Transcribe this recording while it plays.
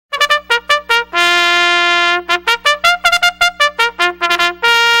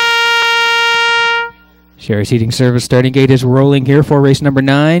Sherry's Heating Service starting gate is rolling here for race number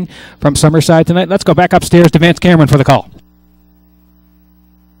 9 from Summerside tonight. Let's go back upstairs to Vance Cameron for the call.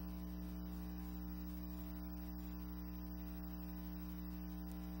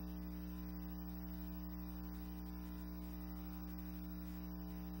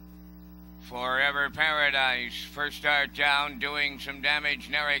 Forever Paradise, first start down, doing some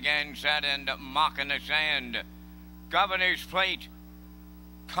damage. Narragansett and Mocking the Sand. Governor's Plate,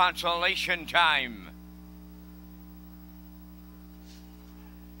 consolation time.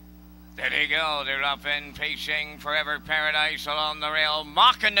 There they go, they're up and pacing. Forever Paradise along the rail.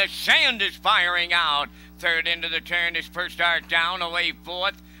 Mocking the Sand is firing out. Third into the turn is first start down, away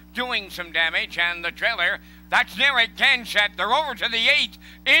fourth, doing some damage. And the trailer, that's Narragansett. They're over to the 8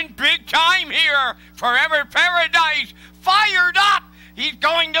 in big time here. Forever Paradise fired up. He's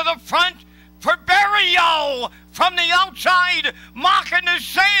going to the front for Berrio from the outside. Mocking the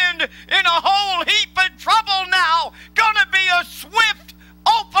Sand in a whole heap of trouble now. Gonna be a swift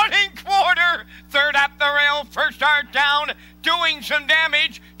opening quarter. Third up the rail, first start down, doing some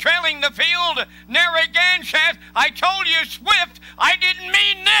damage, trailing the field. Narragansett, I told you swift, I didn't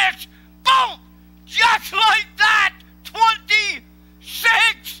mean this. Boom! Just like that,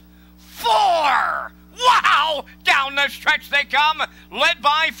 26-4. Wow! Down the stretch they come, led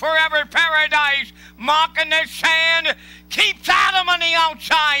by Forever Paradise. Mocking the Sand keeps Adam on the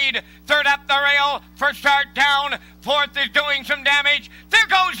outside. Third up the rail, first start down. Fourth is doing some damage. There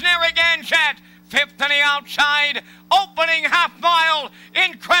goes Narragansett. Fifth on the outside, opening half mile.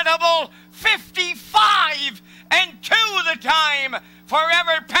 Incredible, 55-2 the time.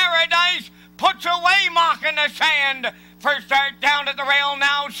 Forever Paradise puts away Mocking the Sand. First start down at the rail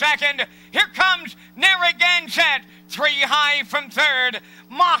now, second. Here comes Narragansett, 3 high from third.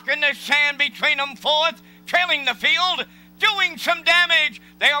 Mocking the Sand between them fourth, trailing the field, doing some damage.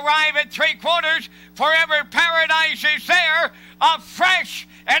 They arrive at 3/4. Forever Paradise is there. A fresh,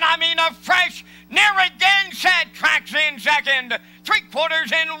 and I mean a fresh, Narragansett tracks in second.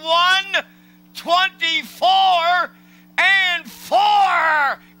 3/4 in 1:24.4.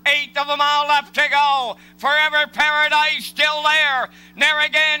 1/8 of a mile left to go. Forever Paradise still there.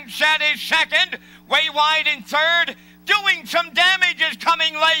 Narragansett is second, way wide in third. Doing some damage is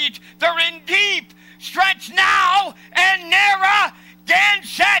coming late. They're in deep stretch now, and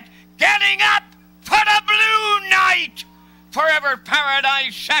Narragansett getting up for the Blue Knight. Forever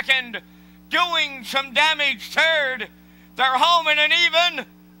Paradise second, doing some damage third. They're home in an even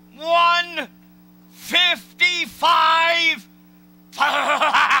 1:55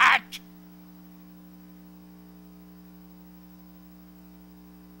 flat.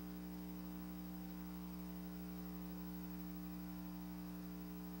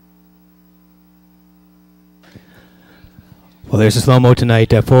 Well, there's a slow-mo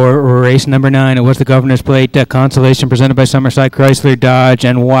tonight for race number 9. It was the Governor's Plate consolation presented by Summerside Chrysler Dodge.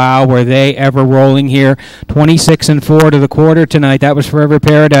 And wow, were they ever rolling here. 26-4 to the quarter tonight. That was Forever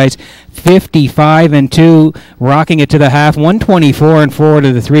Paradise. 55-2, rocking it to the half. 124-4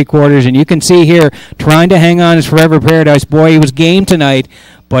 to the 3/4. And you can see here, trying to hang on is Forever Paradise. Boy, he was game tonight.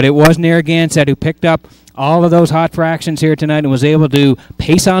 But it was Narragansett who picked up all of those hot fractions here tonight and was able to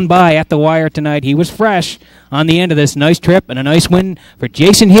pace on by at the wire tonight. He was fresh on the end of this. Nice trip and a nice win for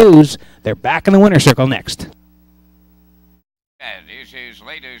Jason Hughes. They're back in the winner's circle next. And is his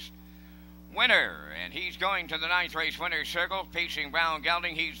latest winner, and he's going to the 9th race winner's circle, pacing Brown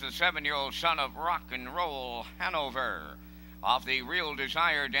Gelding. He's the 7-year-old son of Rock and Roll Hanover. Off the Real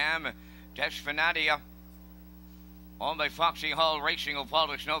Desire Dam, Desfinadia. Owned by Foxy Hall Racing of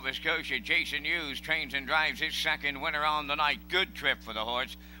Paulus, Nova Scotia. Jason Hughes trains and drives his second winner on the night. Good trip for the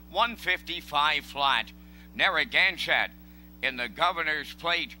horse. 1:55 flat. Narragansett in the Governor's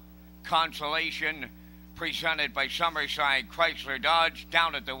Plate consolation presented by Summerside Chrysler Dodge.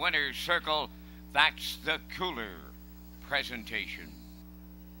 Down at the winner's circle, that's the cooler presentation.